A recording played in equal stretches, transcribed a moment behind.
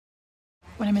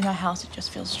When I'm in that house, it just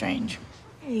feels strange.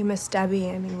 You miss Debbie.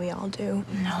 I mean, we all do.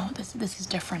 No, this is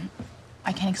different.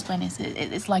 I can't explain it.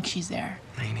 It's like she's there.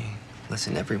 Lainey,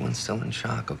 listen, everyone's still in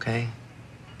shock, okay?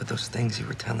 But those things you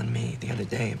were telling me the other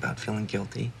day about feeling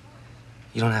guilty,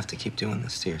 you don't have to keep doing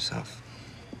this to yourself.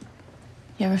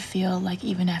 You ever feel like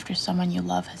even after someone you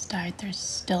love has died, there's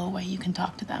still a way you can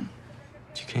talk to them?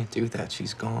 You can't do that.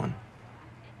 She's gone.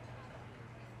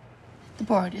 The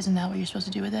board, isn't that what you're supposed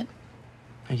to do with it?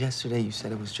 Yesterday, you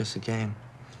said it was just a game.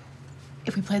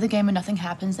 If we play the game and nothing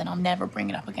happens, then I'll never bring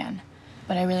it up again.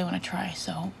 But I really want to try,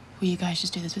 so will you guys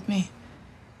just do this with me?